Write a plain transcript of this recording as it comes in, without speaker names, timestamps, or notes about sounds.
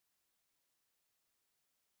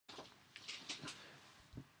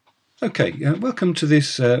Okay, welcome to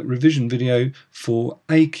this revision video for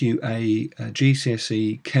AQA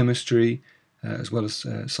GCSE Chemistry as well as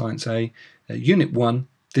Science A, Unit 1.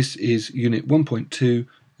 This is Unit 1.2,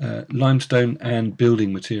 Limestone and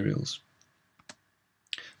Building Materials.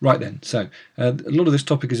 Right then, so a lot of this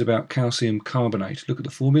topic is about calcium carbonate. Look at the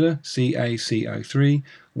formula, CaCO3,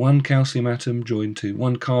 one calcium atom joined to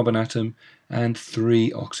one carbon atom and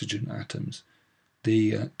 3 oxygen atoms.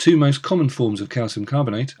 The two most common forms of calcium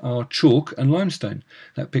carbonate are chalk and limestone.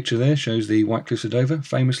 That picture there shows the White Cliffs of Dover,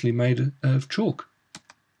 famously made of chalk.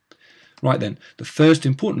 Right then, the first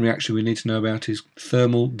important reaction we need to know about is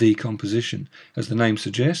thermal decomposition. As the name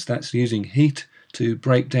suggests, that's using heat to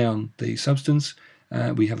break down the substance.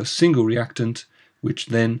 We have a single reactant which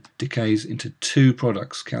then decays into two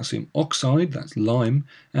products, calcium oxide, that's lime,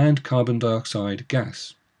 and carbon dioxide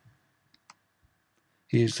gas.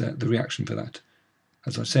 Here's the reaction for that.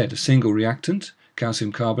 As I said, a single reactant,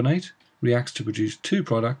 calcium carbonate, reacts to produce two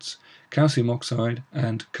products, calcium oxide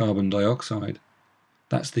and carbon dioxide.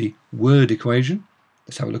 That's the word equation.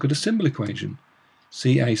 Let's have a look at a symbol equation.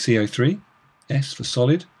 CaCO3, S for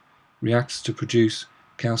solid, reacts to produce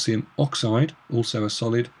calcium oxide, also a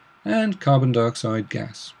solid, and carbon dioxide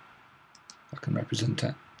gas. I can represent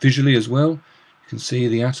that visually as well. You can see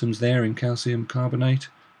the atoms there in calcium carbonate,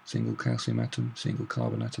 single calcium atom, single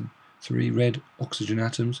carbon atom. 3 red oxygen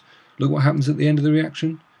atoms. Look what happens at the end of the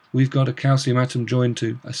reaction. We've got a calcium atom joined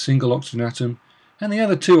to a single oxygen atom, and the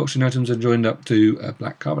other 2 oxygen atoms are joined up to a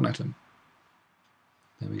black carbon atom.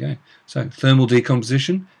 There we go. So thermal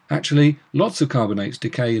decomposition, actually lots of carbonates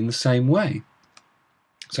decay in the same way.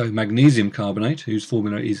 So magnesium carbonate, whose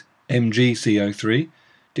formula is MgCO3,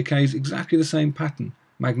 decays exactly the same pattern.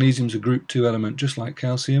 Magnesium's a group 2 element just like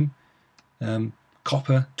calcium.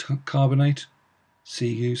 Copper carbonate,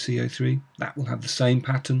 CuCO3, that will have the same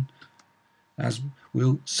pattern, as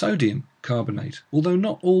will sodium carbonate. Although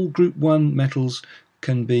not all group 1 metals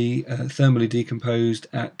can be thermally decomposed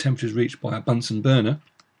at temperatures reached by a Bunsen burner.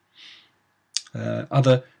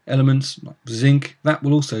 Other elements like zinc, that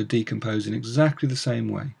will also decompose in exactly the same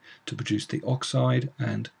way to produce the oxide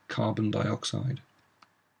and carbon dioxide.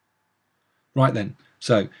 Right then,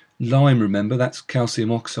 so lime, remember, that's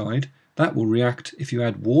calcium oxide. That will react if you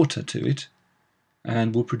add water to it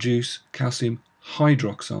and will produce calcium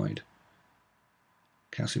hydroxide.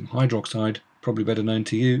 Calcium hydroxide, probably better known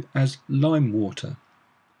to you as lime water.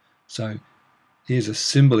 So here's a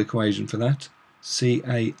symbol equation for that.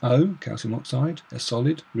 CaO, calcium oxide, a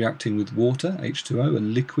solid, reacting with water, H2O, a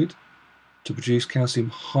liquid, to produce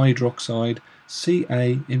calcium hydroxide,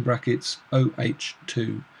 Ca in brackets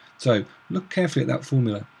OH2. So look carefully at that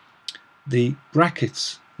formula. The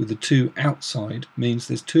brackets with the 2 outside means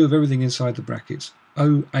there's 2 of everything inside the brackets.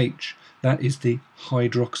 OH, that is the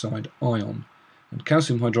hydroxide ion. And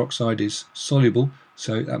calcium hydroxide is soluble,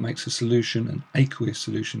 so that makes a solution an aqueous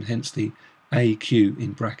solution, hence the AQ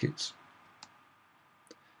in brackets.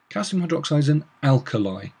 Calcium hydroxide is an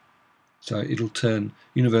alkali, so it'll turn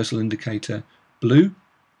universal indicator blue,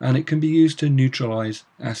 and it can be used to neutralize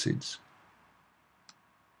acids.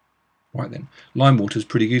 Right then, lime water is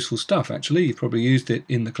pretty useful stuff actually. You've probably used it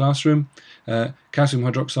in the classroom. Calcium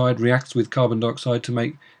hydroxide reacts with carbon dioxide to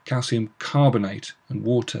make calcium carbonate and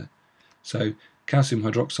water. So calcium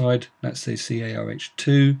hydroxide, that's the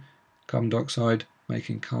CaOH2, carbon dioxide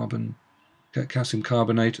making calcium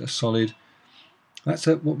carbonate, a solid. That's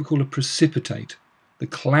what we call a precipitate. The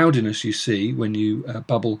cloudiness you see when you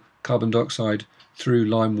bubble carbon dioxide through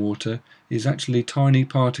lime water is actually tiny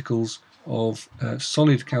particles of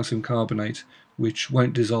solid calcium carbonate which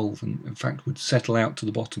won't dissolve and in fact would settle out to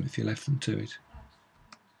the bottom if you left them to it.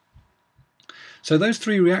 So those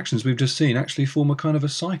 3 reactions we've just seen actually form a kind of a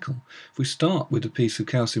cycle. If we start with a piece of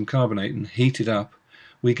calcium carbonate and heat it up,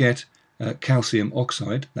 we get calcium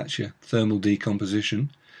oxide, that's your thermal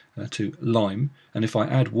decomposition, to lime, and if I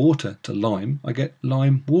add water to lime, I get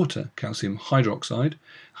lime water, calcium hydroxide,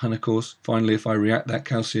 and of course finally if I react that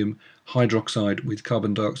calcium hydroxide with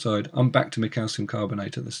carbon dioxide, I'm back to my calcium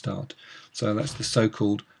carbonate at the start. So that's the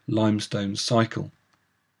so-called limestone cycle.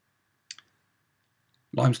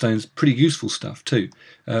 Limestone's pretty useful stuff too.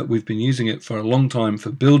 We've been using it for a long time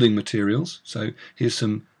for building materials, so here's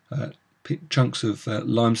some chunks of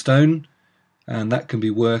limestone, and that can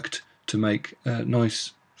be worked to make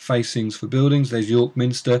nice facings for buildings. There's York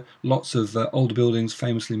Minster, lots of older buildings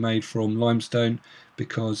famously made from limestone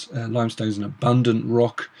because limestone is an abundant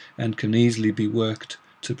rock and can easily be worked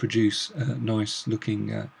to produce nice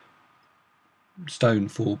looking stone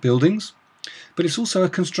for buildings. But it's also a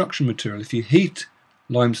construction material. If you heat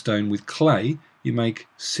limestone with clay, you make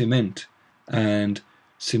cement, and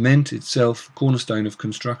Cement itself, cornerstone of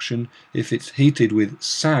construction, if it's heated with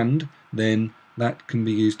sand, then that can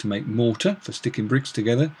be used to make mortar for sticking bricks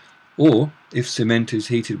together. Or if cement is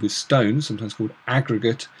heated with stone, sometimes called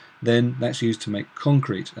aggregate, then that's used to make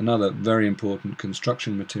concrete, another very important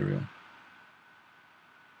construction material.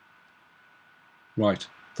 Right,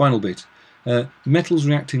 final bit. Metals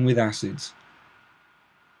reacting with acids.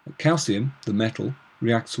 Calcium, the metal,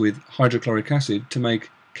 reacts with hydrochloric acid to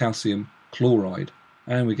make calcium chloride,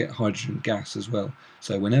 and we get hydrogen gas as well.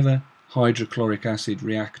 So whenever hydrochloric acid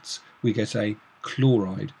reacts, we get a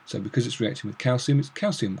chloride. So because it's reacting with calcium, it's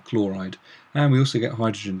calcium chloride, and we also get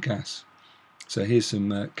hydrogen gas. So here's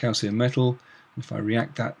some calcium metal. If I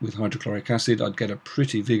react that with hydrochloric acid, I'd get a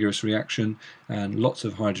pretty vigorous reaction and lots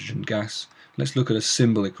of hydrogen gas. Let's look at a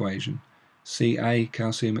symbol equation. Ca,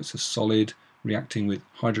 calcium, it's a solid, reacting with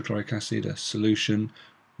hydrochloric acid, a solution.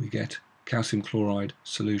 We get calcium chloride,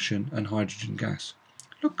 solution, and hydrogen gas.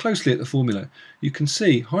 Look closely at the formula. You can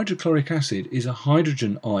see hydrochloric acid is a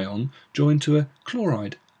hydrogen ion joined to a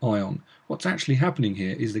chloride ion. What's actually happening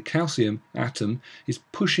here is the calcium atom is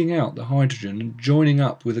pushing out the hydrogen and joining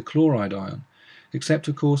up with a chloride ion. Except,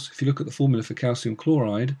 of course, if you look at the formula for calcium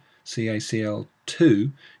chloride,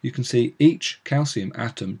 CaCl2, you can see each calcium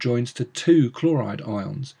atom joins to 2 chloride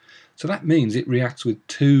ions. So that means it reacts with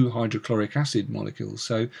 2 hydrochloric acid molecules.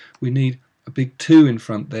 So we need a big 2 in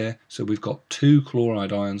front there. So we've got 2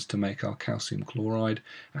 chloride ions to make our calcium chloride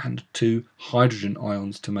and 2 hydrogen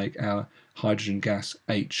ions to make our hydrogen gas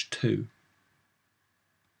H2.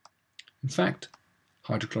 In fact,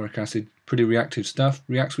 hydrochloric acid, pretty reactive stuff,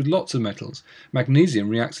 reacts with lots of metals. Magnesium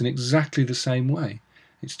reacts in exactly the same way.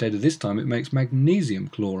 Instead of this time, it makes magnesium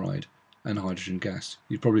chloride and hydrogen gas.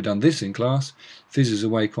 You've probably done this in class. Fizzes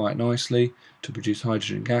away quite nicely to produce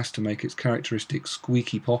hydrogen gas to make its characteristic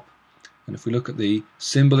squeaky pop. And if we look at the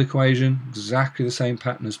symbol equation, exactly the same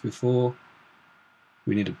pattern as before.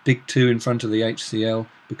 We need a big 2 in front of the HCl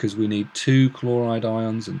because we need 2 chloride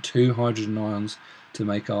ions and 2 hydrogen ions to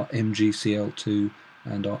make our MgCl2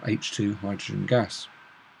 and our H2 hydrogen gas.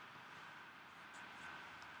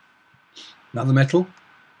 Another metal,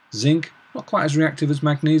 zinc, not quite as reactive as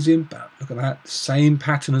magnesium, but look at that, same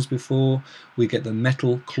pattern as before. We get the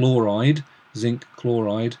metal chloride, zinc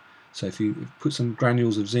chloride. So if you put some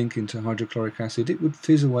granules of zinc into hydrochloric acid, it would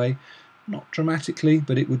fizz away, not dramatically,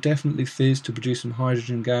 but it would definitely fizz to produce some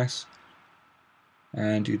hydrogen gas.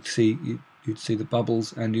 And you'd see the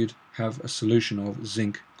bubbles, and you'd have a solution of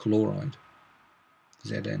zinc chloride,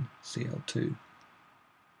 ZnCl2.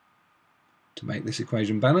 To make this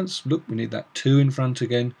equation balance, look, we need that 2 in front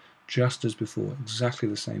again, just as before, exactly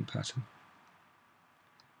the same pattern.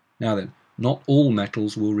 Now then, not all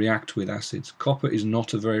metals will react with acids. Copper is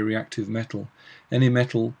not a very reactive metal. Any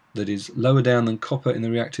metal that is lower down than copper in the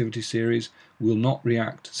reactivity series will not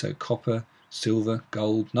react. So copper, silver,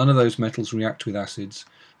 gold, none of those metals react with acids.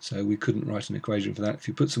 So we couldn't write an equation for that. If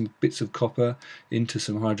you put some bits of copper into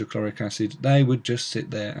some hydrochloric acid, they would just sit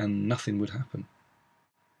there and nothing would happen.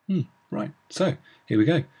 Right, so here we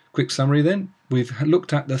go. Quick summary then. We've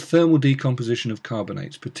looked at the thermal decomposition of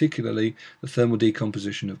carbonates, particularly the thermal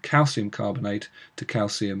decomposition of calcium carbonate to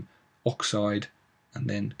calcium oxide and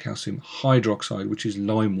then calcium hydroxide, which is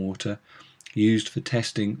lime water, used for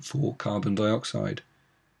testing for carbon dioxide.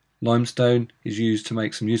 Limestone is used to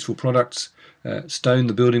make some useful products. Stone,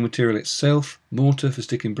 the building material itself, mortar for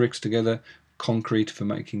sticking bricks together, concrete for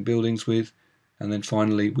making buildings with, and then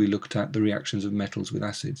finally we looked at the reactions of metals with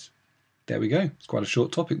acids. There we go. It's quite a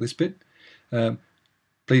short topic, this bit.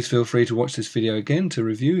 Please feel free to watch this video again to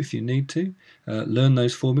review if you need to. Learn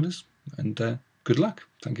those formulas, and good luck.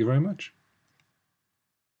 Thank you very much.